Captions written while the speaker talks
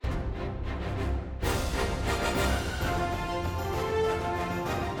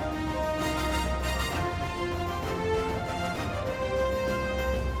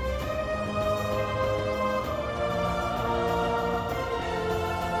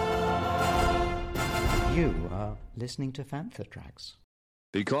You are listening to Fantha Tracks.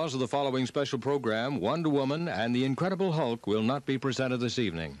 Because of the following special program, Wonder Woman and the Incredible Hulk will not be presented this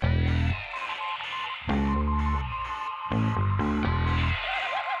evening.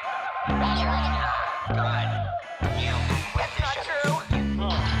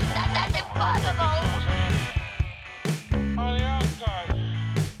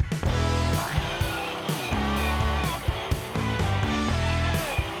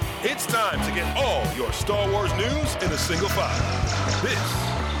 It's time to get all your Star Wars news in a single file. This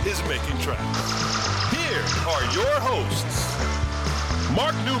is Making Tracks. Here are your hosts,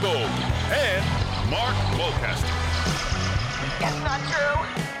 Mark Newbold and Mark Mulcaster. That's not true.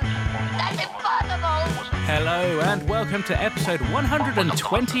 That's impossible. Hello and welcome to episode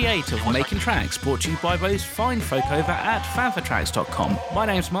 128 of Making Tracks, brought to you by those fine folk over at fanthatracks.com. My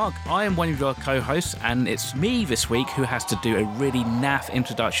name's Mark, I am one of your co-hosts, and it's me this week who has to do a really naff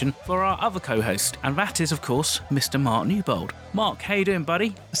introduction for our other co-host, and that is, of course, Mr. Mark Newbold. Mark, how you doing,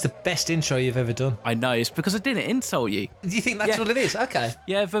 buddy? That's the best intro you've ever done. I know, it's because I didn't insult you. Do you think that's what it is? Okay.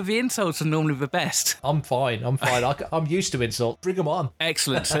 Yeah, but the insults are normally the best. I'm fine. I'm used to insult. Bring them on.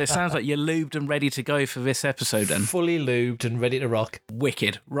 Excellent, so it sounds like you're lubed and ready to go for this episode then. Fully lubed and ready to rock.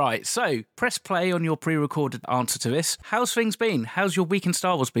 Wicked. Right, so press play on your pre-recorded answer to this. How's things been? How's your week in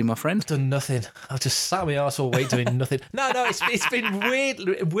Star Wars been, my friend? Done nothing. I've just sat on my arse all week doing nothing. No, it's been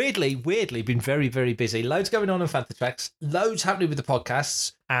weirdly been very, very busy. Loads going on Fantha Tracks. Loads happening with the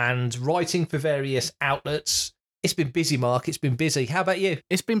podcasts and writing for various outlets. It's been busy, Mark. It's been busy. How about you?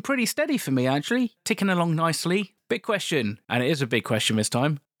 It's been pretty steady for me, actually. Ticking along nicely. Big question, and it is a big question this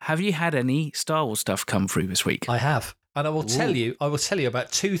time. Have you had any Star Wars stuff come through this week? I have. And I will tell you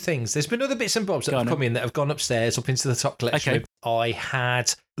about two things. There's been other bits and bobs that have come in that have gone upstairs, up into the top collection room. I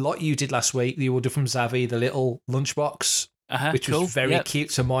had, like you did last week, the order from Zavi, the little lunchbox, which was very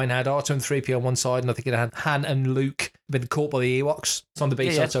cute. So mine had R2 and 3PO on one side, and I think it had Han and Luke been caught by the Ewoks. It's on the B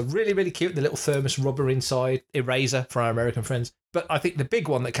side. So really, really cute. The little thermos rubber inside, eraser for our American friends. But I think the big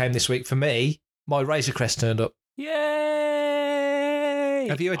one that came this week for me, my Razor Crest turned up. Yay!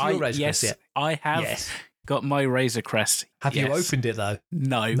 Have you had your Razor Crest yet? I have. Yes. Got my Razor Crest. Have you opened it though?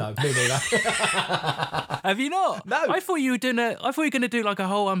 No. No, me neither. Have you not? No. I thought you were going to do like a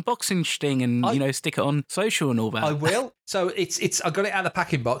whole unboxing sting and stick it on social and all that. I will. So it's I got it out of the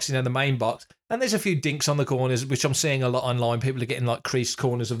packing box, the main box, and there's a few dinks on the corners, which I'm seeing a lot online. People are getting like creased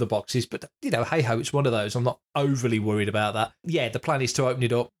corners of the boxes, but hey ho, it's one of those. I'm not overly worried about that. Yeah, the plan is to open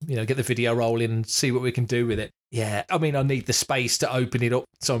it up, get the video rolling and see what we can do with it. Yeah, I mean, I need the space to open it up,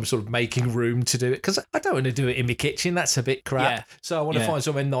 so I'm sort of making room to do it, because I don't want to do it in my kitchen. That's a bit crap. Yeah. So I want to find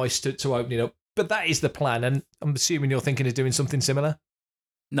somewhere nice to open it up. But that is the plan, and I'm assuming you're thinking of doing something similar?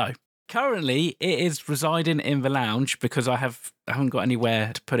 No. Currently, it is residing in the lounge because I haven't got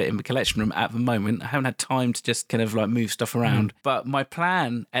anywhere to put it in the collection room at the moment. I haven't had time to just kind of like move stuff around. But my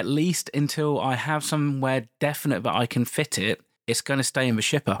plan, at least until I have somewhere definite that I can fit it, it's going to stay in the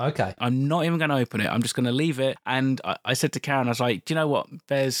shipper. Okay. I'm not even going to open it. I'm just going to leave it. And I said to Karen, I was like, do you know what?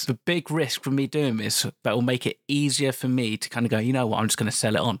 There's the big risk for me doing this that will make it easier for me to kind of go, you know what? I'm just going to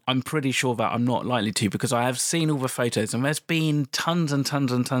sell it on. I'm pretty sure that I'm not likely to, because I have seen all the photos, and there's been tons and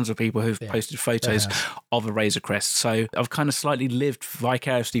tons and tons of people who've posted photos of a Razor Crest. So I've kind of slightly lived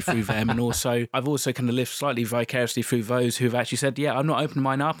vicariously through them. And also, I've also kind of lived slightly vicariously through those who've actually said, yeah, I'm not opening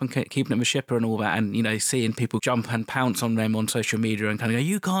mine up and keeping it in the shipper and all that. And, seeing people jump and pounce on them on social media and kind of go,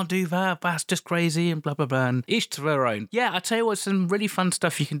 you can't do that, that's just crazy, and blah, blah, blah. And each to their own. Yeah, I tell you what, some really fun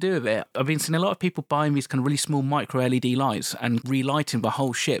stuff you can do with it. I've been seeing a lot of people buying these kind of really small micro LED lights and relighting the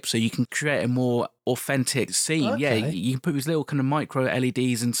whole ship so you can create a more authentic scene. Okay. Yeah, you can put these little kind of micro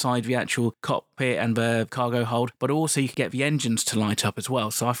LEDs inside the actual cockpit and the cargo hold, but also you can get the engines to light up as well.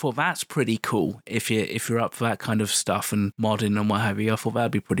 So I thought that's pretty cool if you're up for that kind of stuff and modding and what have you. I thought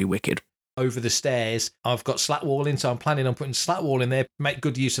that'd be pretty wicked. Over the stairs, I've got slat wall in, so I'm planning on putting slat wall in there, make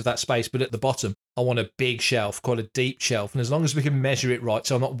good use of that space, but at the bottom I want a big shelf, quite a deep shelf, and as long as we can measure it right,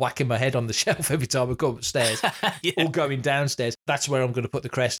 so I'm not whacking my head on the shelf every time I go upstairs or going downstairs, that's where I'm going to put the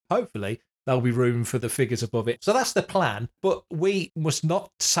crest. Hopefully there'll be room for the figures above it. So that's the plan, but we must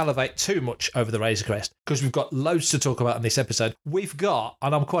not salivate too much over the Razor Crest, because we've got loads to talk about in this episode. We've got,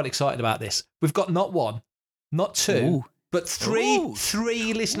 and I'm quite excited about this, we've got not one, not two, but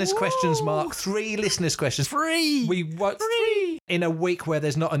three listeners' questions, Mark. 3 listeners' questions. We won't. 3 in a week where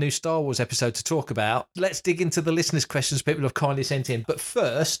there's not a new Star Wars episode to talk about. Let's dig into the listeners' questions people have kindly sent in. But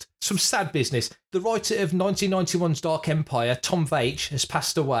first, some sad business. The writer of 1991's Dark Empire, Tom Veitch, has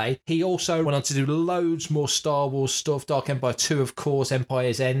passed away. He also went on to do loads more Star Wars stuff. Dark Empire 2, of course,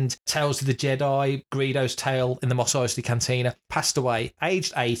 Empire's End, Tales of the Jedi, Greedo's Tale in the Mos Eisley Cantina. Passed away,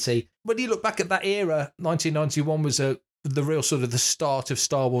 aged 80. when you look back at that era, 1991 was the real sort of the start of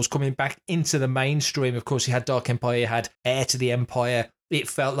Star Wars coming back into the mainstream. Of course, you had Dark Empire, you had Heir to the Empire. It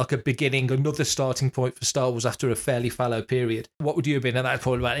felt like a beginning, another starting point for Star Wars after a fairly fallow period. What would you have been at that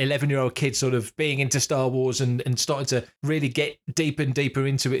point, about an 11-year-old kid sort of being into Star Wars and starting to really get deeper and deeper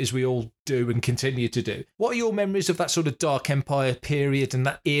into it, as we all do and continue to do? What are your memories of that sort of Dark Empire period and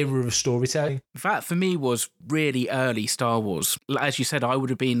that era of storytelling? That for me was really early Star Wars. As you said, I would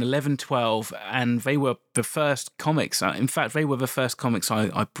have been 11, 12, and they were the first comics. In fact, they were the first comics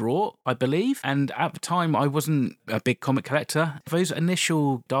I brought, I believe. And at the time, I wasn't a big comic collector. Those initial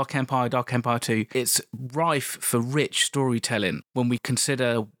Dark Empire 2, it's rife for rich storytelling when we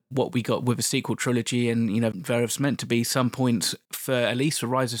consider what we got with a sequel trilogy, and there was meant to be some points for at least for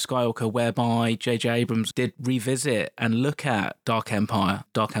Rise of Skywalker whereby J.J. Abrams did revisit and look at Dark Empire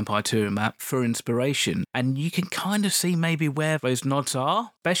 2 and that for inspiration, and you can kind of see maybe where those nods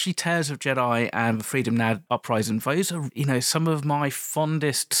are, especially Tales of Jedi and the Freedom Now Uprising. Those are some of my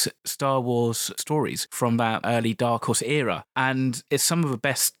fondest Star Wars stories from that early Dark Horse era, and it's some of the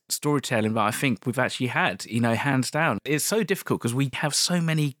best storytelling that I think we've actually had, hands down. It's so difficult because we have so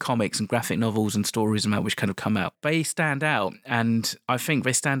many comics and graphic novels and stories and that which kind of come out. They stand out, and I think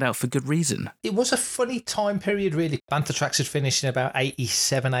they stand out for good reason. It was a funny time period, really. Bantha Tracks had finished in about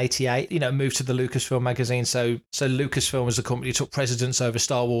 87, 88, moved to the Lucasfilm magazine. So Lucasfilm as a company took precedence over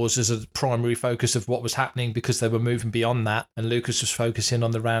Star Wars as a primary focus of what was happening, because they were moving beyond that. And Lucas was focusing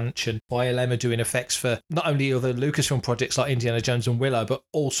on the ranch, and YLM are doing effects for not only other Lucasfilm projects like Indiana Jones and Willow, but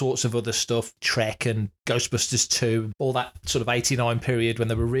all sorts of other stuff, Trek and Ghostbusters 2, all that sort of 89 period when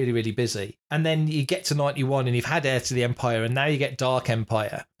they were really, really busy. And then you get to 91 and you've had Heir to the Empire, and now you get Dark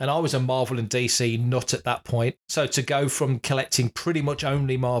Empire. And I was a Marvel and DC nut at that point. So to go from collecting pretty much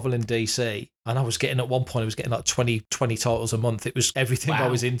only Marvel and DC, and I was getting, at one point, I was getting like 20 titles a month. It was everything I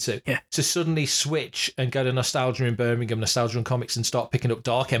was into. Yeah. To suddenly switch and go to Nostalgia in Birmingham, Nostalgia and Comics, and start picking up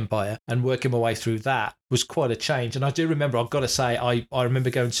Dark Empire and working my way through that was quite a change. And I do remember, I've got to say, I remember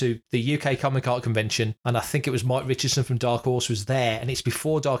going to the UK Comic Art Convention, and I think it was Mike Richardson from Dark Horse was there, and it's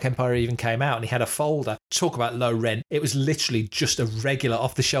before Dark Empire even came out, and he had a folder. Talk about low rent. It was literally just a regular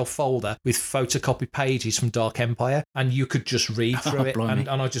off-the-shelf folder with photocopied pages from Dark Empire, and you could just read through it. And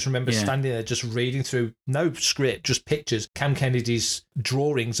I just remember standing there just reading through, no script, just pictures, Cam Kennedy's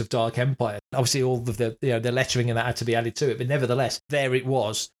drawings of Dark Empire. Obviously all of the the lettering and that had to be added to it, but nevertheless, there it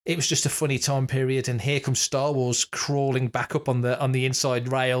was. It was just a funny time period, and here comes Star Wars crawling back up on the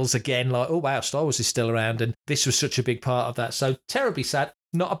inside rails again, like, oh wow, Star Wars is still around, and this was such a big part of that. So terribly sad.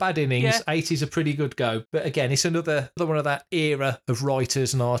 Not a bad innings. Yeah. 80's a pretty good go. But again, it's another one of that era of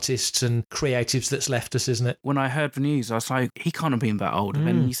writers and artists and creatives that's left us, isn't it? When I heard the news, I was like, he can't have been that old.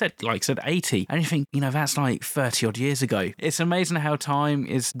 And you said 80. And you think, that's like 30 odd years ago. It's amazing how time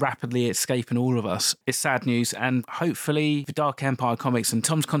is rapidly escaping all of us. It's sad news. And hopefully the Dark Empire comics and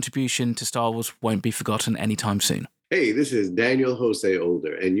Tom's contribution to Star Wars won't be forgotten anytime soon. Hey, this is Daniel Jose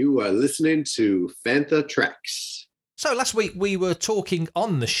Older, and you are listening to Fantha Tracks. So last week we were talking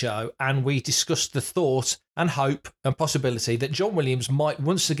on the show, and we discussed the thought and hope and possibility that John Williams might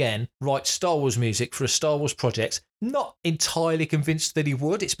once again write Star Wars music for a Star Wars project. Not entirely convinced that he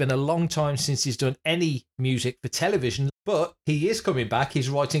would. It's been a long time since he's done any music for television, but he is coming back. He's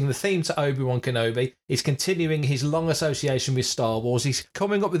writing the theme to Obi-Wan Kenobi. He's continuing his long association with Star Wars. He's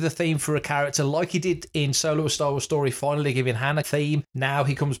coming up with a theme for a character like he did in Solo: A Star Wars Story, finally giving Han a theme. Now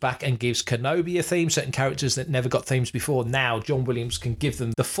he comes back and gives Kenobi a theme. Certain characters that never got themes before, now John Williams can give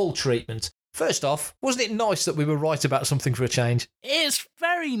them the full treatment. First off, wasn't it nice that we were right about something for a change? It's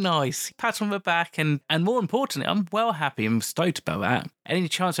very nice. Pat on the back, and more importantly, I'm well happy and stoked about that. Any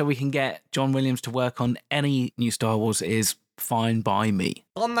chance that we can get John Williams to work on any new Star Wars is fine by me.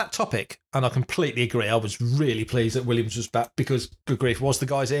 On that topic, and I completely agree, I was really pleased that Williams was back, because, good grief, was the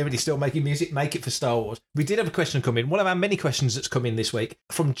guy's here and he's still making music, make it for Star Wars. We did have a question come in, one of our many questions that's come in this week,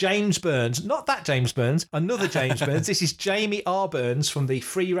 from James Burns. Not that James Burns, another James Burns. This is Jamie R. Burns from the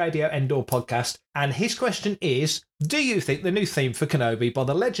Free Radio Endor podcast, and his question is, do you think the new theme for Kenobi by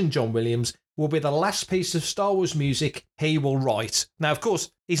the legend John Williams will be the last piece of Star Wars music he will write? Now, of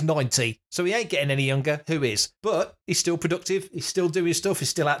course, he's 90, so he ain't getting any younger. Who is? But he's still productive. He's still doing stuff. He's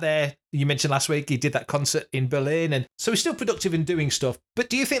still out there. You mentioned last week he did that concert in Berlin, and so he's still productive in doing stuff. But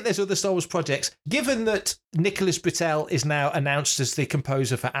do you think there's other Star Wars projects, given that Nicholas Britell is now announced as the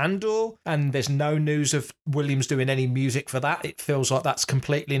composer for Andor, and there's no news of Williams doing any music for that? It feels like that's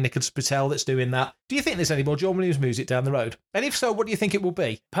completely Nicholas Britell that's doing that. Do you think there's any more John Williams music down the road? And if so, what do you think it will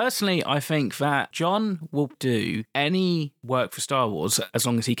be? Personally, I think that John will do any work for Star Wars as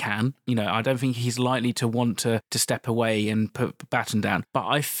long as he can. You know, I don't think he's likely to want to step away and put the baton down. But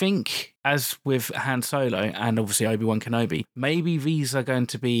I think, as with Han Solo and obviously Obi-Wan Kenobi, maybe these are going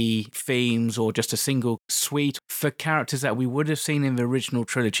to be themes or just a single suite for characters that we would have seen in the original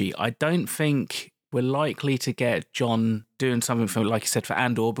trilogy. I don't think we're likely to get John doing something for, like you said, for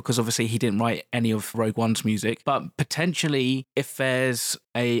Andor, because obviously he didn't write any of Rogue One's music. But potentially, if there's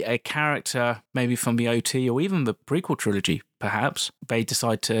a character maybe from the OT or even the prequel trilogy, perhaps they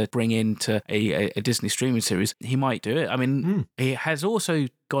decide to bring into a Disney streaming series, he might do it. I mean, he has also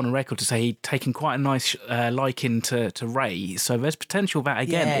gone on record to say he'd taken quite a nice liking to Rey. So there's potential that,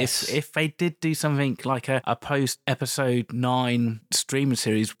 again, if they did do something like a post-episode 9 streaming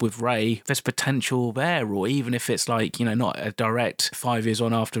series with Rey, there's potential there. Or even if it's like, you know, not a direct 5 years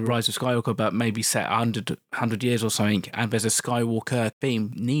on after Rise of Skywalker, but maybe set 100 years or something, and there's a Skywalker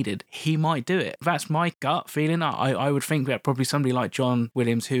theme needed, he might do it. That's my gut feeling. I would think that probably somebody like John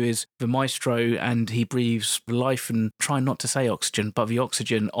Williams, who is the maestro and he breathes life and try not to say oxygen, but the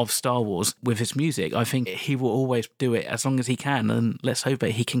oxygen of Star Wars with his music, I think he will always do it as long as he can, and let's hope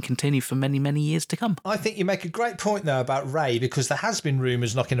that he can continue for many, many years to come. I think you make a great point though about Rey, because there has been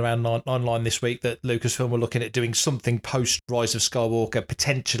rumours knocking around online this week that Lucasfilm were looking at doing something post Rise of Skywalker,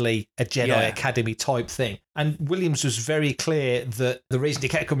 potentially a Jedi Academy type thing. And Williams was very clear that the reason he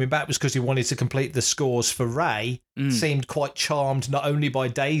kept coming back was because he wanted to complete the scores for Rey. Seemed quite charmed not only by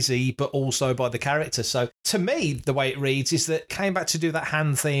Daisy but also by the character. So to me, the way it reads is that came back to do that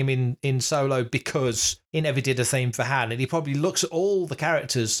Han theme in Solo because he never did a theme for Han, and he probably looks at all the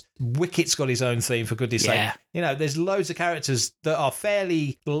characters. Wicket's got his own theme, for goodness sake. You know, there's loads of characters that are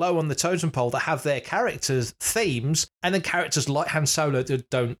fairly low on the totem pole that have their characters' themes, and then characters like Han Solo that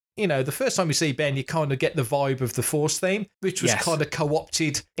don't. You know, the first time you see Ben, you kind of get the vibe of the Force theme, which was kind of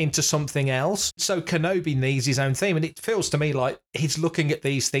co-opted into something else. So Kenobi needs his own theme, and it feels to me like he's looking at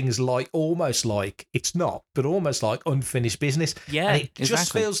these things like almost like it's not, but almost like unfinished business. Yeah, and it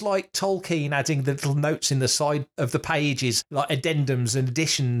just feels like Tolkien adding the little notes in the side of the pages, like addendums and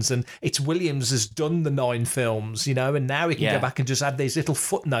additions, and it's Williams has done the 9 films, you know, and now he can go back and just add these little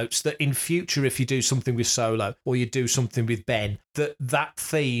footnotes that in future, if you do something with Solo or you do something with Ben, that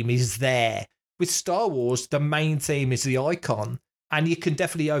theme is there. With Star Wars, the main theme is the icon, and you can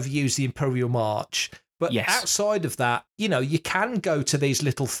definitely overuse the Imperial March. But outside of that, you know, you can go to these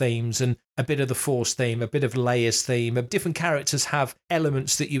little themes and a bit of the Force theme, a bit of Leia's theme. Different characters have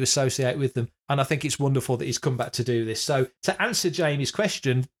elements that you associate with them. And I think it's wonderful that he's come back to do this. So to answer Jamie's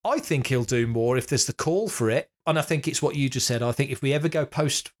question, I think he'll do more if there's the call for it. And I think it's what you just said. I think if we ever go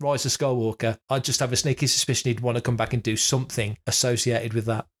post Rise of Skywalker, I'd just have a sneaky suspicion he'd want to come back and do something associated with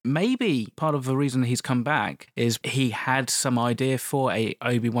that. Maybe part of the reason he's come back is he had some idea for a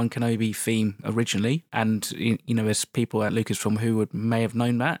Obi-Wan Kenobi theme originally. And, you know, there's people at Lucasfilm who may have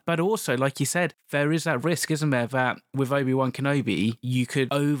known that. But also, like you said, there is that risk, isn't there, that with Obi-Wan Kenobi, you could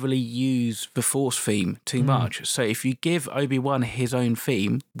overly use the Force theme too much. So if you give Obi-Wan his own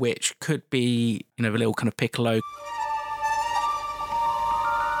theme, which could be, you know, a little kind of piccolo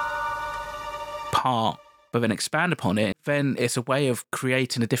part, but then expand upon it, then it's a way of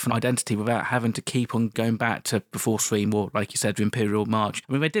creating a different identity without having to keep on going back to the Force theme or, like you said, the Imperial March.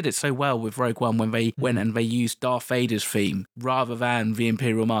 I mean, they did it so well with Rogue One when they went and they used Darth Vader's theme rather than the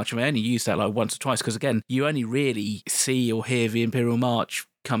Imperial March. And they only used that like once or twice because, again, you only really see or hear the Imperial March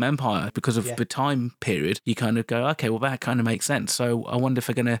come Empire because of the time period. You kind of go, okay, well, that kind of makes sense. So I wonder if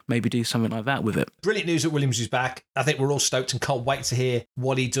they're going to maybe do something like that with it. Brilliant news that Williams is back. I think we're all stoked and can't wait to hear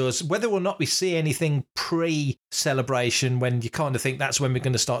what he does. Whether or not we see anything pre-celebration, when you kind of think that's when we're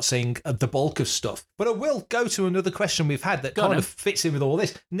going to start seeing the bulk of stuff. But I will go to another question we've had that kind of fits in with all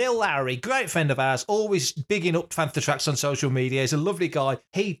this. Neil Lowry, great friend of ours, always bigging up Fantha Tracks on social media. He's a lovely guy.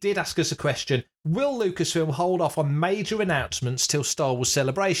 He did ask us a question. Will Lucasfilm hold off on major announcements till Star Wars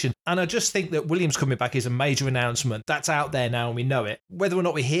Celebration? And I just think that Williams coming back is a major announcement. That's out there now and we know it. Whether or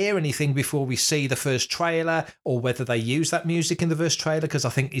not we hear anything before we see the first trailer, or whether they use that music in the first trailer, because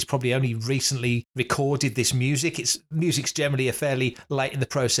I think he's probably only recently recorded this music. Music's generally a fairly late in the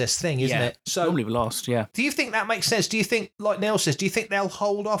process thing, isn't it? So normally lost, Do you think that makes sense? Do you think, like Neil says, do you think they'll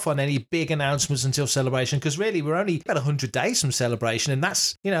hold off on any big announcements until Celebration? Because really, we're only about 100 days from Celebration, and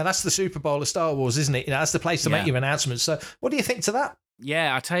that's the Super Bowl of Star Wars, isn't it? You know, that's the place to make your announcements. So what do you think to that?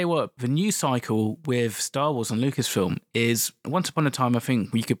 Yeah, I tell you what, the news cycle with Star Wars and Lucasfilm is once upon a time, I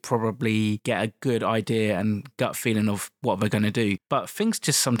think we could probably get a good idea and gut feeling of what they're going to do. But things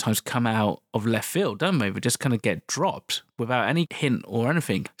just sometimes come out of left field, don't they? They just kind of get dropped without any hint or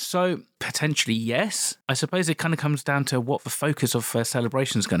anything. So potentially, yes. I suppose it kind of comes down to what the focus of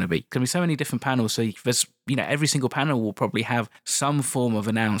celebration is going to be. There's going to be so many different panels. So there's, every single panel will probably have some form of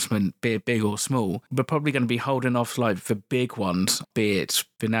announcement, be it big or small. We're probably going to be holding off like the big ones, be it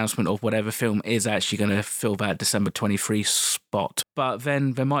the announcement of whatever film is actually going to fill that December 23 spot. But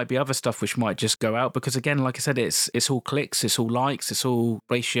then there might be other stuff which might just go out because, again, like I said, it's all clicks, it's all likes, it's all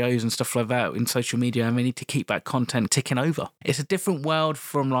ratios and stuff like that in social media, and we need to keep that content ticking over. It's a different world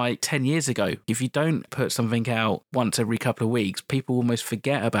from like 10 years ago. If you don't put something out once every couple of weeks, people almost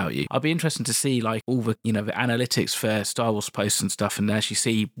forget about you. I'd be interested to see like all the, the analytics for Star Wars posts and stuff, and actually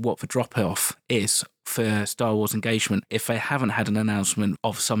see what the drop-off is for Star Wars engagement if they haven't had an announcement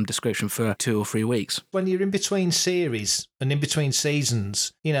of some description for 2 or 3 weeks. When you're in between series and in between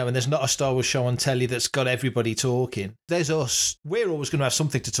seasons, and there's not a Star Wars show on telly that's got everybody talking, there's us. We're always going to have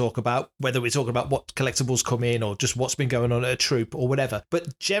something to talk about, whether we're talking about what collectibles come in or just what's been going on at a troop or whatever.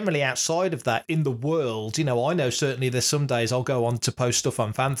 But generally outside of that, in the world, I know certainly there's some days I'll go on to post stuff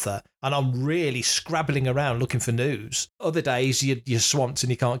on Fantha and I'm really scrabbling around looking for news. Other days you're swamped and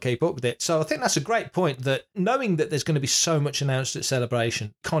you can't keep up with it. So I think that's a great point, that knowing that there's going to be so much announced at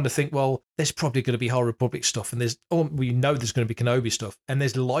Celebration, kind of think, well, there's probably going to be High Republic stuff, and there's there's going to be Kenobi stuff, and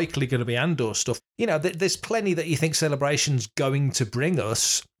there's likely going to be Andor stuff. There's plenty that you think Celebration's going to bring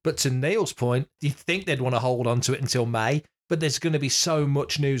us, but to Neil's point, you think they'd want to hold on to it until May, but there's going to be so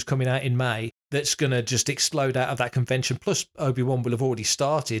much news coming out in May that's going to just explode out of that convention. Plus, Obi-Wan will have already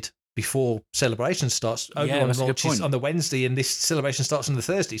started before Celebration starts. Obi-Wan launches on the Wednesday and this Celebration starts on the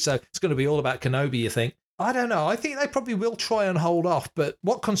Thursday. So it's going to be all about Kenobi, you think? I don't know. I think they probably will try and hold off, but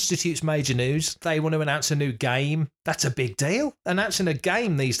what constitutes major news? They want to announce a new game. That's a big deal. Announcing a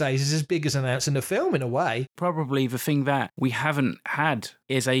game these days is as big as announcing a film in a way. Probably the thing that we haven't had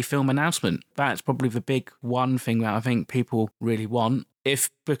is a film announcement. That's probably the big one thing that I think people really want.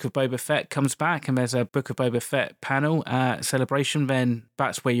 If Book of Boba Fett comes back and there's a Book of Boba Fett panel at Celebration, then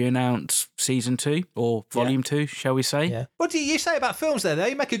that's where you announce Season 2 or Volume 2, shall we say. Yeah. What do you say about films there?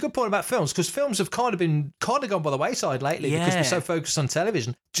 You make a good point about films, because films have kind of gone by the wayside lately because we're so focused on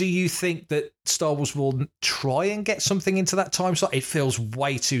television. Do you think that Star Wars will try and get something into that time slot? It feels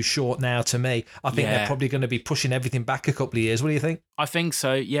way too short now to me. I think they're probably going to be pushing everything back a couple of years. What do you think? I think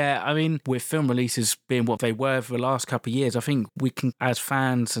so, yeah. I mean, with film releases being what they were for the last couple of years, I think we can, as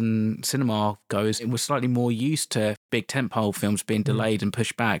fans and cinema goes, we're slightly more used to big tentpole films being delayed and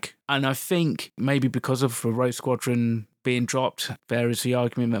pushed back. And I think maybe because of the Rogue Squadron being dropped, there is the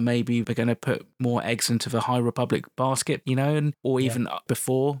argument that maybe they're going to put more eggs into the High Republic basket, or even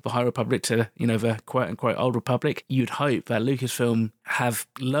before the High Republic to, the quote-unquote Old Republic. You'd hope that Lucasfilm have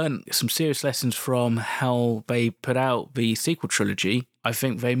learned some serious lessons from how they put out the sequel trilogy. I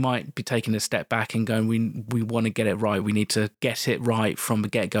think they might be taking a step back and going, we want to get it right. We need to get it right from the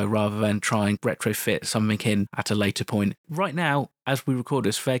get-go rather than try and retrofit something in at a later point. Right now, as we record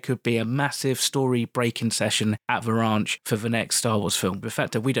this, there could be a massive story-breaking session at the ranch for the next Star Wars film. The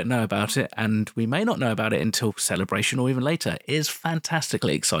fact that we don't know about it, and we may not know about it until Celebration or even later, is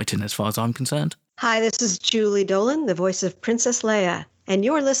fantastically exciting as far as I'm concerned. Hi, this is Julie Dolan, the voice of Princess Leia, and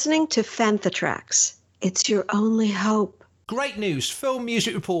you're listening to Fantha Tracks. It's your only hope. Great news. Film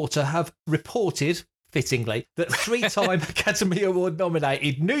Music Reporter have reported, fittingly, that three-time Academy Award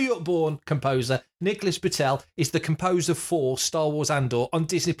nominated New York-born composer Nicholas Britell is the composer for Star Wars Andor on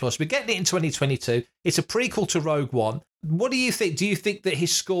Disney+. We're getting it in 2022. It's a prequel to Rogue One. What do you think? Do you think that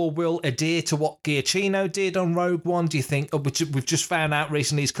his score will adhere to what Giacchino did on Rogue One? Do you think, which we've just found out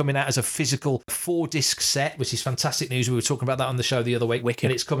recently, is coming out as a physical 4-disc set, which is fantastic news. We were talking about that on the show the other week. Wicked.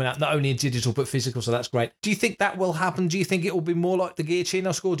 And it's coming out not only in digital but physical, so that's great. Do you think that will happen? Do you think it will be more like the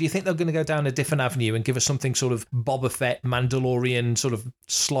Giacchino score? Do you think they're going to go down a different avenue and give us something sort of Boba Fett, Mandalorian, sort of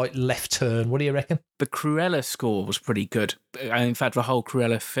slight left turn? What do you reckon? The Cruella score was pretty good. In fact, the whole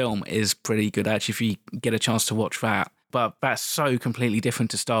Cruella film is pretty good, actually, if you get a chance to watch that. But that's so completely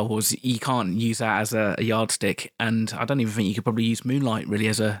different to Star Wars. You can't use that as a yardstick. And I don't even think you could probably use Moonlight really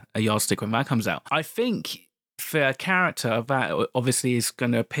as a yardstick when that comes out. I think for a character that obviously is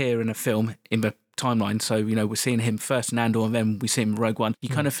going to appear in a film in the timeline, so we're seeing him first in Andor and then we see him in Rogue One, you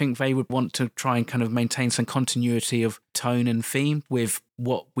kind of think they would want to try and kind of maintain some continuity of tone and theme with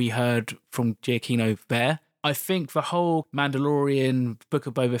what we heard from Giacchino there. I think the whole Mandalorian, Book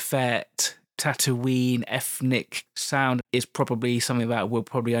of Boba Fett Tatooine ethnic sound is probably something that we're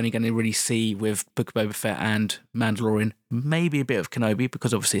probably only going to really see with Book of Boba Fett and Mandalorian. Maybe a bit of Kenobi,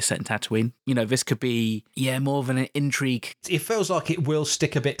 because obviously it's set in Tatooine. You know, this could be, more of an intrigue. It feels like it will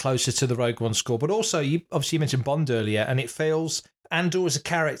stick a bit closer to the Rogue One score, but also, you mentioned Bond earlier, and it feels Andor as a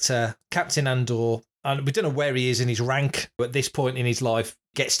character, Captain Andor, and we don't know where he is in his rank at this point in his life,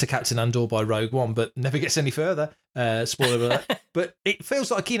 gets to Captain Andor by Rogue One, but never gets any further. Spoiler alert. But it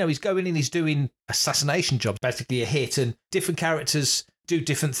feels like, he's going in, he's doing assassination jobs, basically a hit, and different characters do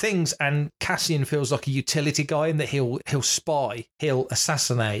different things, and Cassian feels like a utility guy in that he'll spy, he'll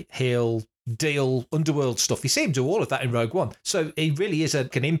assassinate, he'll deal underworld stuff. He seemed to do all of that in Rogue One. So he really is an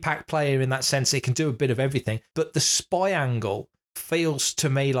impact player in that sense. He can do a bit of everything. But the spy angle feels to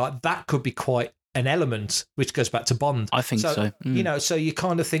me like that could be quite an element, which goes back to Bond. I think so. So you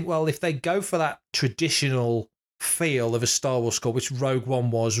kind of think, well, if they go for that traditional feel of a Star Wars score, which Rogue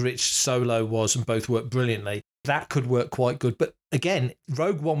One was, which Solo was, and both worked brilliantly, that could work quite good. But again,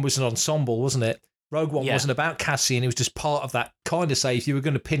 Rogue One was an ensemble, wasn't it? Rogue One wasn't about Cassian. It was just part of that kind of say, if you were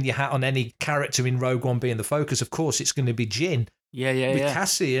going to pin your hat on any character in Rogue One being the focus, of course, it's going to be Jyn. With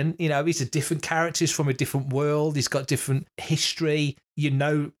Cassian, he's a different character. He's from a different world. He's got different history. You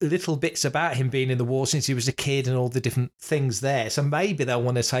know little bits about him being in the war since he was a kid and all the different things there. So maybe they'll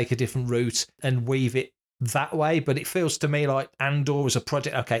want to take a different route and weave it that way. But it feels to me like Andor was a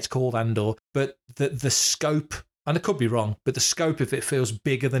project. Okay, it's called Andor, but the scope, and I could be wrong, but the scope of it feels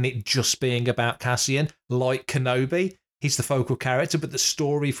bigger than it just being about Cassian, like Kenobi. He's the focal character, but the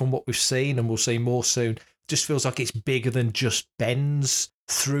story from what we've seen, and we'll see more soon, just feels like it's bigger than just Ben's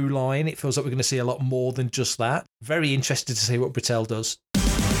through line. It feels like we're going to see a lot more than just that. Very interested to see what Britell does.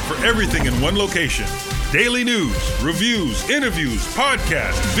 For everything in one location, daily news, reviews, interviews,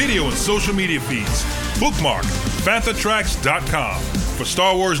 podcasts, video, and social media feeds, bookmark FanthaTracks.com for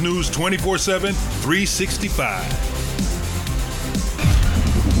Star Wars news 24/7, 365.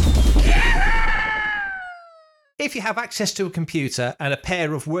 If you have access to a computer and a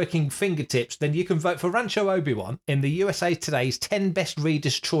pair of working fingertips, then you can vote for Rancho Obi-Wan in the USA Today's 10 Best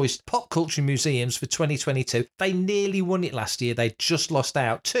Readers' Choice Pop Culture Museums for 2022. They nearly won it last year. They just lost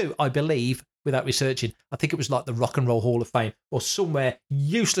out to, I believe, without researching, I think it was like the Rock and Roll Hall of Fame or somewhere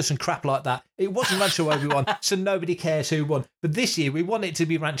useless and crap like that. It wasn't Rancho Obi-Wan, so nobody cares who won. But this year, we want it to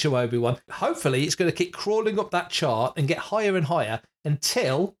be Rancho Obi-Wan. Hopefully, it's going to keep crawling up that chart and get higher and higher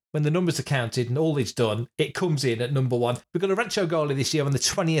until, when the numbers are counted and all is done, it comes in at number one. We've got a Rancho Gala this year on the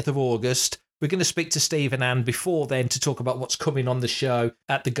 20th of August. We're going to speak to Steve and Anne before then to talk about what's coming on the show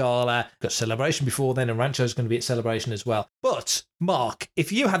at the gala. We've got Celebration before then, and Rancho's going to be at Celebration as well. But, Mark,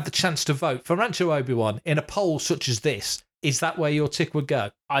 if you had the chance to vote for Rancho Obi-Wan in a poll such as this, is that where your tick would go?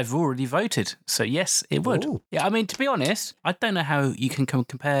 I've already voted, so yes, it would. Ooh. Yeah, I mean, to be honest, I don't know how you can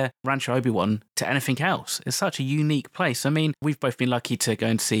compare Rancho Obi-Wan to anything else. It's such a unique place. I mean, we've both been lucky to go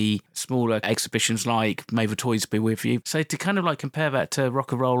and see smaller exhibitions like May the Toys Be With You. So to kind of like compare that to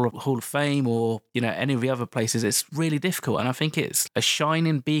Rock and Roll Hall of Fame or, any of the other places, it's really difficult. And I think it's a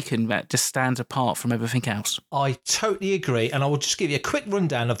shining beacon that just stands apart from everything else. I totally agree. And I will just give you a quick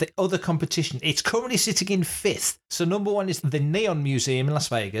rundown of the other competition. It's currently sitting in 5th. So number one is the Neon Museum in Las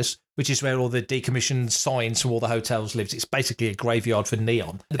Vegas, which is where all the decommissioned signs from all the hotels lives. It's basically a graveyard for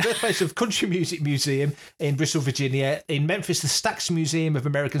neon. The birthplace of Country Music Museum in Bristol, Virginia. In Memphis, the Stax Museum of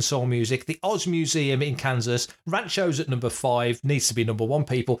American Soul Music. The Oz Museum in Kansas. Rancho's at number 5. Needs to be number 1,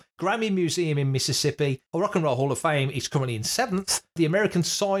 people. Grammy Museum in Mississippi. A Rock and Roll Hall of Fame is currently in 7th. The American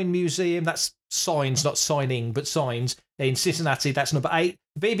Sign Museum, that's signs, not signing, but signs, in Cincinnati, that's number 8.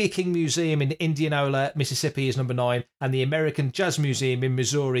 B.B. King Museum in Indianola, Mississippi is number 9. And the American Jazz Museum in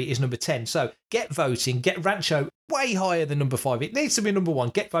Missouri is number 10. So get voting, get Rancho way higher than number 5. It needs to be number 1.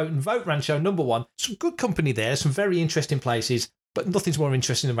 Get voting, vote Rancho number 1. Some good company there, some very interesting places, but nothing's more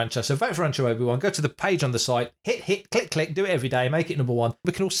interesting than Rancho. So vote for Rancho Obi-Wan, go to the page on the site, hit, click, do it every day, make it number 1.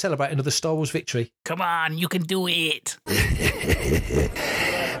 We can all celebrate another Star Wars victory. Come on, you can do it.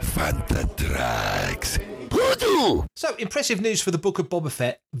 FanthaTracks. So, impressive news for the Book of Boba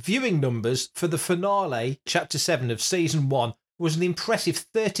Fett. Viewing numbers for the finale, Chapter 7 of Season 1, was an impressive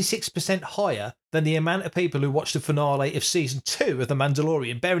 36% higher than the amount of people who watched the finale of Season 2 of The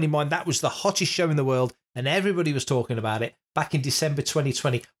Mandalorian. Bearing in mind, that was the hottest show in the world, and everybody was talking about it back in December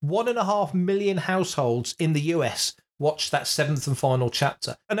 2020. 1.5 million households in the US watched that 7th and final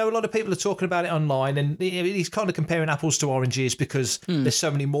chapter. I know a lot of people are talking about it online, and he's kind of comparing apples to oranges because there's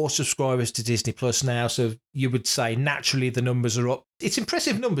so many more subscribers to Disney Plus now, so you would say naturally the numbers are up. It's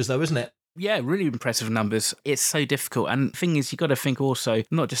impressive numbers though, isn't it? Yeah, really impressive numbers. It's so difficult. And the thing is, you've got to think also,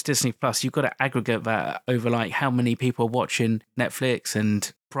 not just Disney Plus, you've got to aggregate that over like how many people are watching Netflix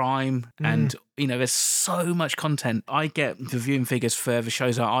and Prime. And, you know, there's so much content. I get the viewing figures for the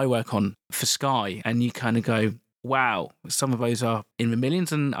shows that I work on for Sky, and you kind of go, wow, some of those are in the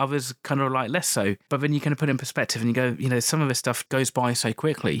millions and others kind of like less so. But then you kind of put it in perspective and you go, you know, some of this stuff goes by so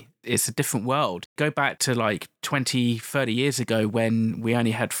quickly. It's a different world. Go back to like 20, 30 years ago when we only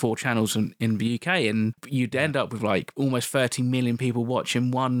had 4 channels in the UK, and you'd end up with like almost 30 million people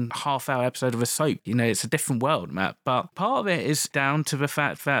watching one half-hour episode of a soap. You know, it's a different world, Matt. But part of it is down to the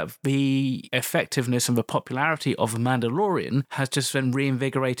fact that the effectiveness and the popularity of The Mandalorian has just been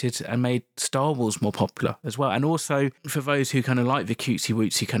reinvigorated and made Star Wars more popular as well. And also for those who kind of like the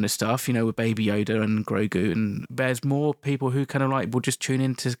cutesy-wootsy kind of stuff, you know, with Baby Yoda and Grogu, and there's more people who kind of like will just tune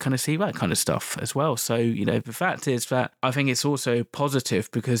in to kind of see that kind of stuff as well. So, you know, the fact is that I think it's also positive,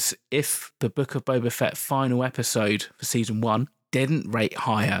 because if the Book of Boba Fett final episode for season 1 didn't rate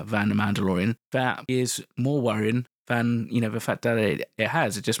higher than The Mandalorian, that is more worrying than, you know, the fact that it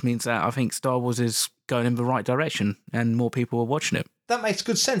has. It just means that I think Star Wars is going in the right direction and more people are watching it. That makes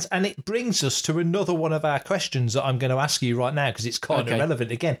good sense. And it brings us to another one of our questions that I'm going to ask you right now, because it's kind of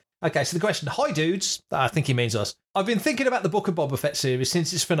relevant again. Okay, so the question, hi dudes, I think he means us. I've been thinking about the Book of Boba Fett series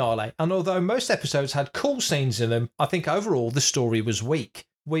since its finale, and although most episodes had cool scenes in them, I think overall the story was weak.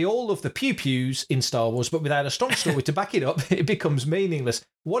 We all love the pew-pews in Star Wars, but without a strong story to back it up, it becomes meaningless.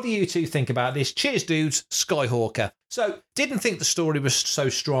 What do you two think about this? Cheers, dudes. Skyhawker. So, didn't think the story was so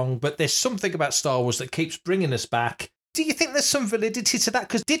strong, but there's something about Star Wars that keeps bringing us back. Do you think there's some validity to that?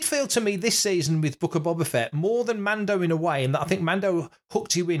 Because it did feel to me this season with Book of Boba Fett more than Mando in a way, and I think Mando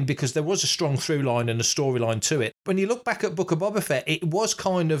hooked you in because there was a strong through line and a storyline to it. When you look back at Book of Boba Fett, it was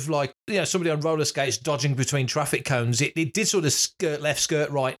kind of like, you know, somebody on roller skates dodging between traffic cones. It did sort of skirt left, skirt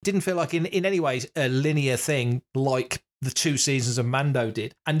right. Didn't feel like in any ways a linear thing like the 2 seasons of Mando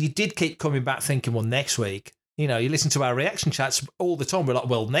did. And you did keep coming back thinking, well, next week. You know, you listen to our reaction chats all the time. We're like,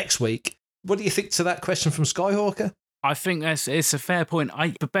 well, next week. What do you think to that question from Skyhawker? I think it's a fair point.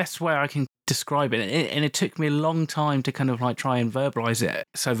 The best way I can describe it, and it took me a long time to kind of like try and verbalize it.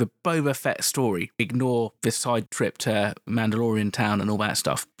 So the Boba Fett story, ignore the side trip to Mandalorian town and all that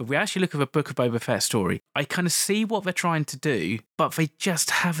stuff. But we actually look at the Book of Boba Fett story. I kind of see what they're trying to do, but they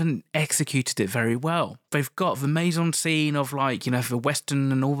just haven't executed it very well. They've got the maison scene of like, you know, the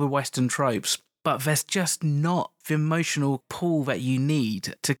Western and all the Western tropes, but there's just not the emotional pull that you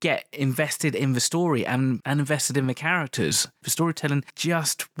need to get invested in the story and invested in the characters. The storytelling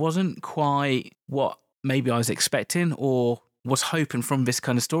just wasn't quite what maybe I was expecting or was hoping from this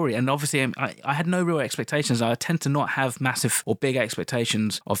kind of story. And obviously I had no real expectations. I tend to not have massive or big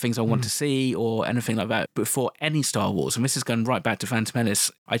expectations of things I want to see or anything like that before any Star Wars. And this is going right back to Phantom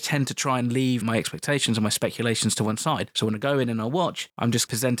Menace. I tend to try and leave my expectations and my speculations to one side. So when I go in and I watch, I'm just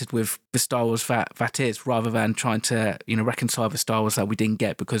presented with the Star Wars that is, rather than trying to, you know, reconcile the Star Wars that we didn't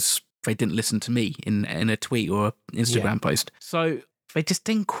get because they didn't listen to me in a tweet or an Instagram post. So they just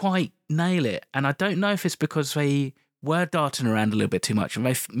didn't quite nail it. And I don't know if it's because they were darting around a little bit too much,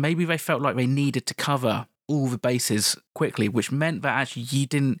 and maybe they felt like they needed to cover all the bases quickly, which meant that actually you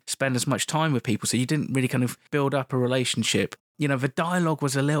didn't spend as much time with people, so you didn't really kind of build up a relationship. You know, the dialogue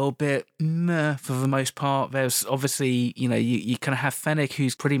was a little bit meh for the most part. There's obviously, you know, you kind of have Fennec,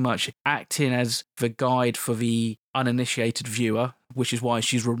 who's pretty much acting as the guide for the uninitiated viewer, which is why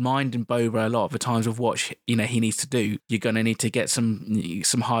she's reminding Boba a lot of the times of what, you know, he needs to do. You're going to need to get some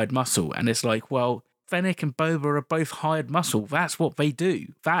hired muscle. And it's like, well, Fennec and Boba are both hired muscle. That's what they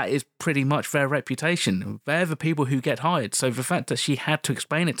do. That is pretty much their reputation. They're the people who get hired. So the fact that she had to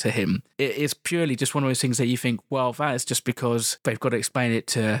explain it to him, it is purely just one of those things that you think, well, that is just because they've got to explain it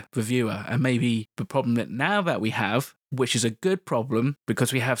to the viewer. And maybe the problem that now that we have, which is a good problem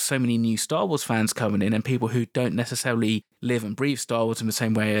because we have so many new Star Wars fans coming in and people who don't necessarily live and breathe Star Wars in the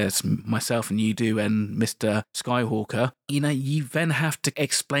same way as myself and you do and Mr. Skywalker, you know, you then have to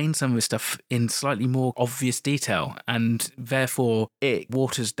explain some of this stuff in slightly more obvious detail, and therefore it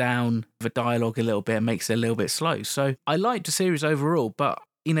waters down the dialogue a little bit and makes it a little bit slow. So I liked the series overall, but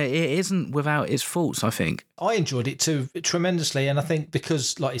you know, it isn't without its faults, I think. I enjoyed it too tremendously, and I think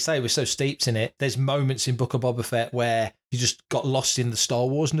because, like you say, we're so steeped in it, there's moments in Book of Boba Fett where you just got lost in the Star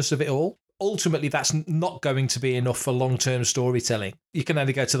Wars-ness of it all. Ultimately, that's not going to be enough for long-term storytelling. You can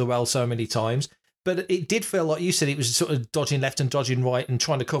only go to the well so many times. But it did feel like you said it was sort of dodging left and dodging right and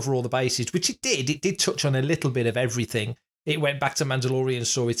trying to cover all the bases, which it did. It did touch on a little bit of everything. It went back to Mandalorian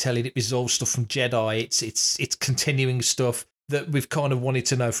storytelling. It resolved stuff from Jedi. It's continuing stuff. that we've kind of wanted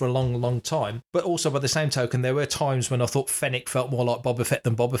to know for a long, long time. But also by the same token, there were times when I thought Fennec felt more like Boba Fett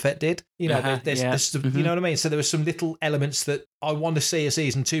than Boba Fett did. You know, there's you know what I mean? So there were some little elements that I want to see a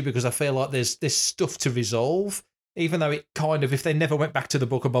season 2 because I feel like there's stuff to resolve. Even though it kind of, if they never went back to the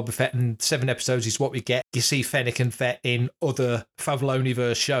Book of Boba Fett and 7 episodes is what we get, you see Fennec and Fett in other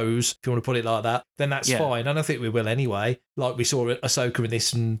Favloniverse shows, if you want to put it like that, then that's fine. And I think we will anyway. Like we saw Ahsoka in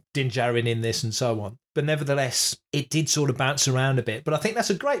this and Din Djarin in this and so on. But nevertheless, it did sort of bounce around a bit. But I think that's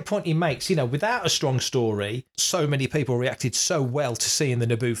a great point he makes. You know, without a strong story, so many people reacted so well to seeing the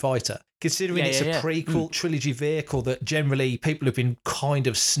Naboo fighter. Considering it's a prequel trilogy vehicle that generally people have been kind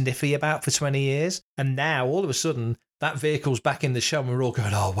of sniffy about for 20 years. And now, all of a sudden, that vehicle's back in the show and we're all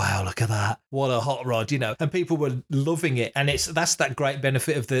going, oh, wow, look at that. What a hot rod, you know. And people were loving it. And that's that great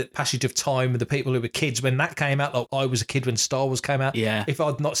benefit of the passage of time with the people who were kids. When that came out, like I was a kid when Star Wars came out. Yeah. If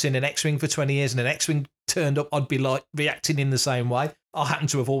I'd not seen an X-Wing for 20 years and an X-Wing turned up, I'd be like reacting in the same way. I happen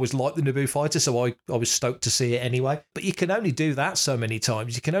to have always liked the Naboo fighter, so I was stoked to see it anyway. But you can only do that so many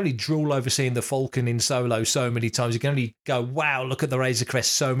times. You can only drool over seeing the Falcon in Solo so many times. You can only go, wow, look at the Razor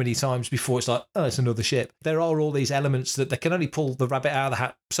Crest so many times before it's like, oh, it's another ship. There are all these elements that they can only pull the rabbit out of the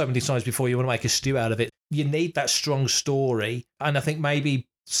hat so many times before you want to make a stew out of it. You need that strong story. And I think maybe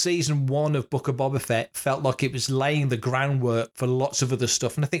season 1 of Book of Boba Fett felt like it was laying the groundwork for lots of other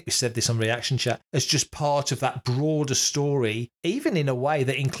stuff. And I think we said this on Reaction Chat as just part of that broader story, even in a way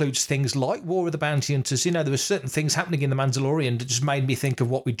that includes things like War of the Bounty Hunters. You know, there were certain things happening in The Mandalorian that just made me think of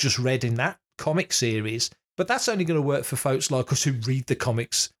what we just read in that comic series. But that's only going to work for folks like us who read the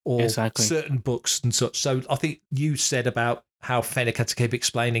comics or certain books and such. So I think you said about how Fennec had to keep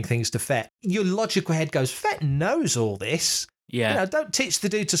explaining things to Fett. Your logical head goes, Fett knows all this. Yeah. You know, don't teach the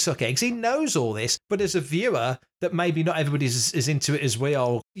dude to suck eggs. He knows all this. But as a viewer, that maybe not everybody's as into it as we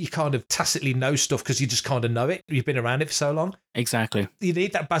are, you kind of tacitly know stuff because you just kind of know it. You've been around it for so long. Exactly. You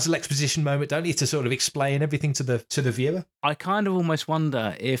need that Basil exposition moment, don't you, to sort of explain everything to the viewer. I kind of almost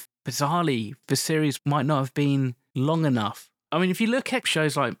wonder if, bizarrely, the series might not have been long enough. I mean, if you look at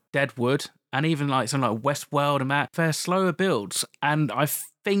shows like Deadwood and even like something like Westworld and that, they're slower builds. And I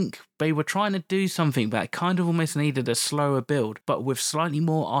think they were trying to do something that kind of almost needed a slower build, but with slightly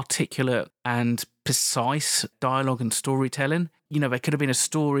more articulate and precise dialogue and storytelling. You know, there could have been a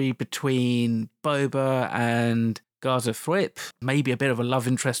story between Boba and Gaza Thrip, maybe a bit of a love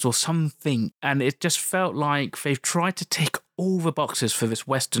interest or something. And it just felt like they've tried to tick all the boxes for this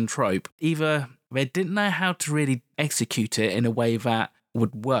Western trope. Either they didn't know how to really execute it in a way that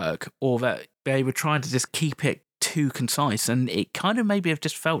would work, or that they were trying to just keep it too concise, and it kind of maybe have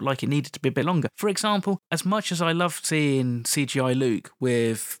just felt like it needed to be a bit longer. For example, as much as I love seeing CGI Luke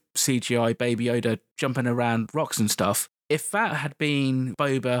with CGI Baby Yoda jumping around rocks and stuff, if that had been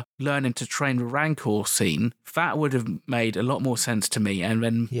Boba learning to train the Rancor scene, that would have made a lot more sense to me, and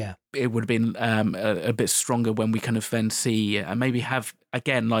then it would have been a bit stronger when we kind of then see and maybe have,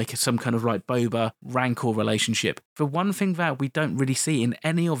 again, like some kind of like Boba Rancor relationship. The one thing that we don't really see in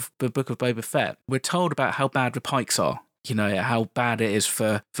any of the Book of Boba Fett, we're told about how bad the Pikes are. You know, how bad it is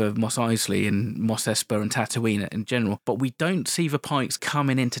for Mos Eisley and Mos Espa and Tatooine in general. But we don't see the Pikes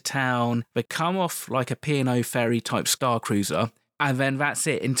coming into town. They come off like a P&O ferry type Star Cruiser, and then that's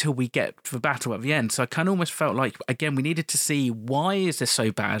it until we get to the battle at the end. So I kind of almost felt like, again, we needed to see, why is this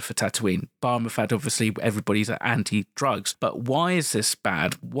so bad for Tatooine? Bar the fact, obviously, everybody's anti-drugs. But why is this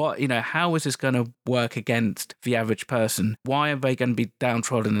bad? What, you know, how is this going to work against the average person? Why are they going to be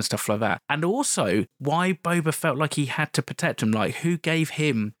downtrodden and stuff like that? And also, why Boba felt like he had to protect him? Like, who gave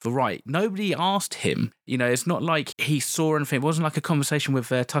him the right? Nobody asked him. You know, it's not like he saw anything. It wasn't like a conversation with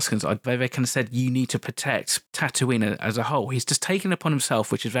Tuskens. They kind of said, you need to protect Tatooine as a whole. He's just taken it upon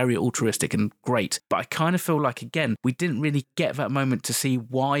himself, which is very altruistic and great. But I kind of feel like, again, we didn't really get that moment to see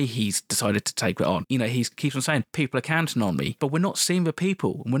why he's decided to take that on. You know, he keeps on saying, people are counting on me. But we're not seeing the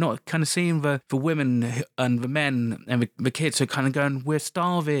people. We're not kind of seeing the women and the men and the kids who are kind of going, we're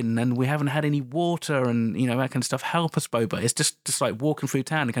starving and we haven't had any water and, you know, that kind of stuff. Help us, Boba. It's just like walking through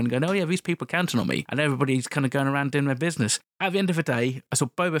town and kind of going, oh yeah, these people are counting on me. And everybody's kind of going around doing their business. At the end of the day, I saw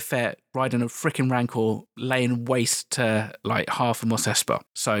Boba Fett riding a freaking Rancor, laying waste to like half of Mos Espa.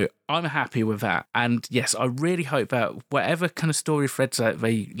 So I'm happy with that. And yes, I really hope that whatever kind of story threads that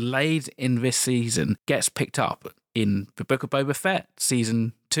they laid in this season gets picked up in the Book of Boba Fett,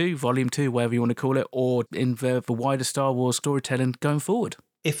 Season 2, Volume 2, whatever you want to call it, or in the wider Star Wars storytelling going forward.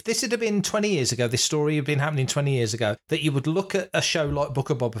 If this had been 20 years ago, this story had been happening 20 years ago, that you would look at a show like Book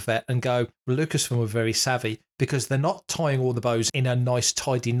of Boba Fett and go, well, Lucasfilm were very savvy because they're not tying all the bows in a nice,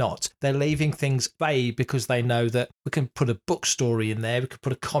 tidy knot. They're leaving things vague because they know that we can put a book story in there, we could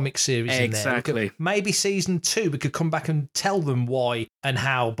put a comic series in there. Exactly. Maybe season 2, we could come back and tell them why and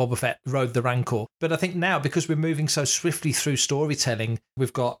how Boba Fett rode the Rancor. But I think now, because we're moving so swiftly through storytelling,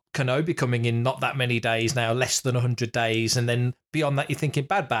 we've got Kenobi coming in not that many days now, less than 100 days, and then beyond that you're thinking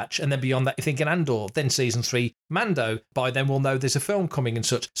Bad Batch, and then beyond that you're thinking Andor, then season 3 Mando. By then we'll know there's a film coming and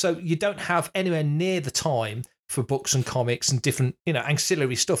such. So you don't have anywhere near the time for books and comics and different,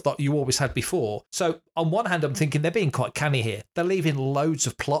 ancillary stuff that you always had before. So on one hand, I'm thinking they're being quite canny here. They're leaving loads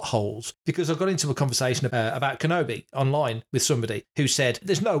of plot holes, because I got into a conversation about Kenobi online with somebody who said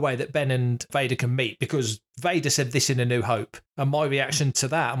there's no way that Ben and Vader can meet because Vader said this in A New Hope. And my reaction to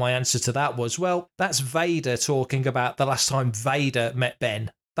that, my answer to that was, well, that's Vader talking about the last time Vader met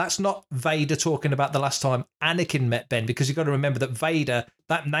Ben. That's not Vader talking about the last time Anakin met Ben, because you've got to remember that Vader,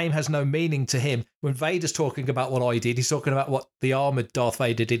 that name has no meaning to him. When Vader's talking about what I did, he's talking about what the armoured Darth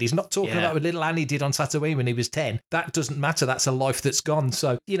Vader did. He's not talking about what little Annie did on Tatooine when he was 10. That doesn't matter. That's a life that's gone.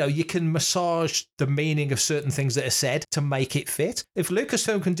 So, you can massage the meaning of certain things that are said to make it fit. If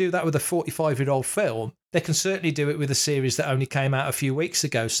Lucasfilm can do that with a 45-year-old film, they can certainly do it with a series that only came out a few weeks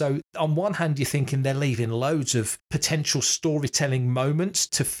ago. So on one hand, you're thinking they're leaving loads of potential storytelling moments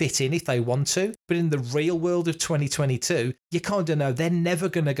to fit in if they want to. But in the real world of 2022, you kind of know they're never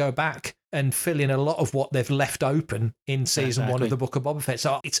going to go back and fill in a lot of what they've left open in season 1 of the Book of Boba Fett.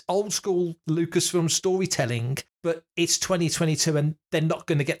 So it's old school Lucasfilm storytelling, but it's 2022 and they're not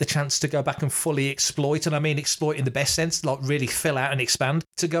going to get the chance to go back and fully exploit. And I mean exploit in the best sense, like really fill out and expand,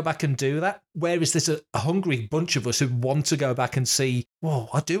 to go back and do that. Whereas there's a hungry bunch of us who want to go back and see, whoa,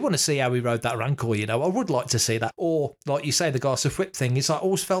 I do want to see how he rode that Rancor, I would like to see that. Or like you say, the Garsa Fwip thing, is I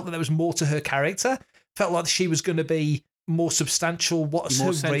always felt that there was more to her character. Felt like she was going to be more substantial. What's more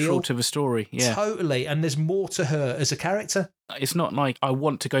her central real to the story? Yeah, totally. And there's more to her as a character. It's not like I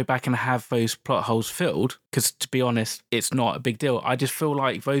want to go back and have those plot holes filled, because to be honest, it's not a big deal. I just feel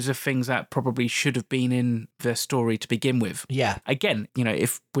like those are things that probably should have been in the story to begin with. Yeah. Again,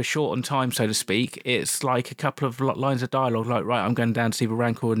 if we're short on time, so to speak, it's like a couple of lines of dialogue, like, right, I'm going down to see the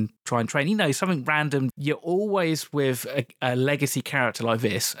Rancor and try and train. Something random. You're always with a legacy character like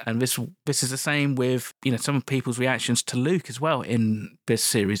this, and this is the same with, some people's reactions to Luke as well in this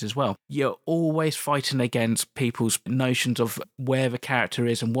series as well. You're always fighting against people's notions of where the character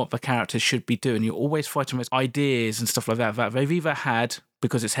is and what the character should be doing. You're always fighting with ideas and stuff like that they've either had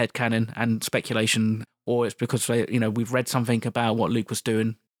because it's headcanon and speculation, or it's because we've read something about what Luke was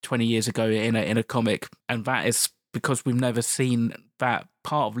doing 20 years ago in a comic, and that is because we've never seen that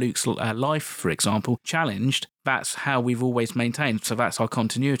part of Luke's life, for example, challenged. That's how we've always maintained. So that's our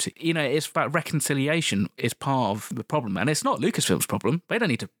continuity. It's that reconciliation is part of the problem. And it's not Lucasfilm's problem. They don't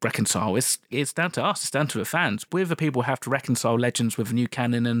need to reconcile. It's down to us. It's down to the fans. We're the people who have to reconcile Legends with the new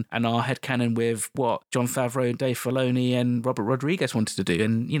canon and our head canon with what Jon Favreau, Dave Filoni and Robert Rodriguez wanted to do.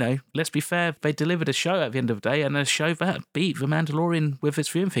 And, let's be fair, they delivered a show at the end of the day, and a show that beat The Mandalorian with its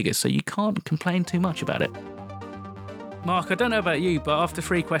viewing figures. So you can't complain too much about it. Mark, I don't know about you, but after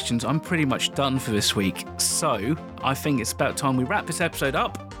 3 questions, I'm pretty much done for this week. So I think it's about time we wrap this episode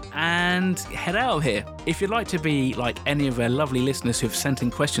up and head out of here. If you'd like to be like any of our lovely listeners who've sent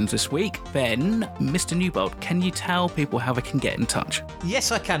in questions this week, then Mr. Newbold, can you tell people how they can get in touch?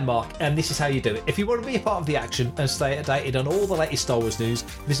 Yes, I can, Mark, and this is how you do it. If you want to be a part of the action and stay updated on all the latest Star Wars news,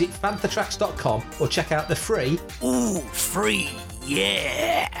 visit fanthatracks.com or check out the free... Ooh, free,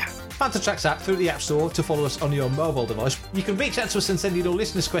 yeah! Fantha Tracks app through the App Store to follow us on your mobile device. You can reach out to us and send in your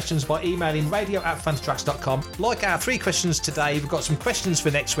listeners' questions by emailing radio@fanthatracks.com. Like our 3 questions today, we've got some questions for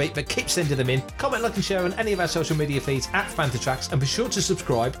next week, but keep sending them in. Comment, like and share on any of our social media feeds @Fantha Tracks, and be sure to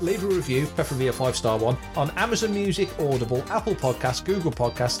subscribe, leave a review, preferably a 5-star one, on Amazon Music, Audible, Apple Podcasts, Google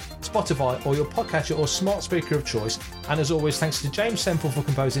Podcasts, Spotify, or your podcatcher or smart speaker of choice. And as always, thanks to James Semple for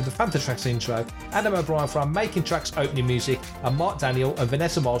composing the Fantha Tracks intro, Adam O'Brien for our Making Tracks opening music, and Mark Daniel and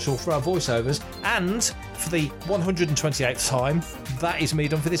Vanessa Marshall for our voiceovers. And for the 128th time, that is me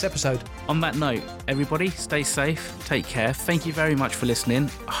done for this episode. On that note, everybody, stay safe, take care. Thank you very much for listening.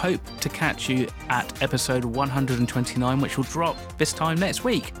 I hope to catch you at episode 129, which will drop this time next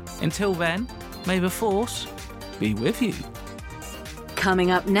week. Until then, may the Force be with you. Coming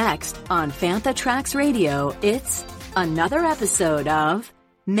up next on Fantha Tracks Radio, it's another episode of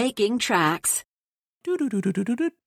Making Tracks.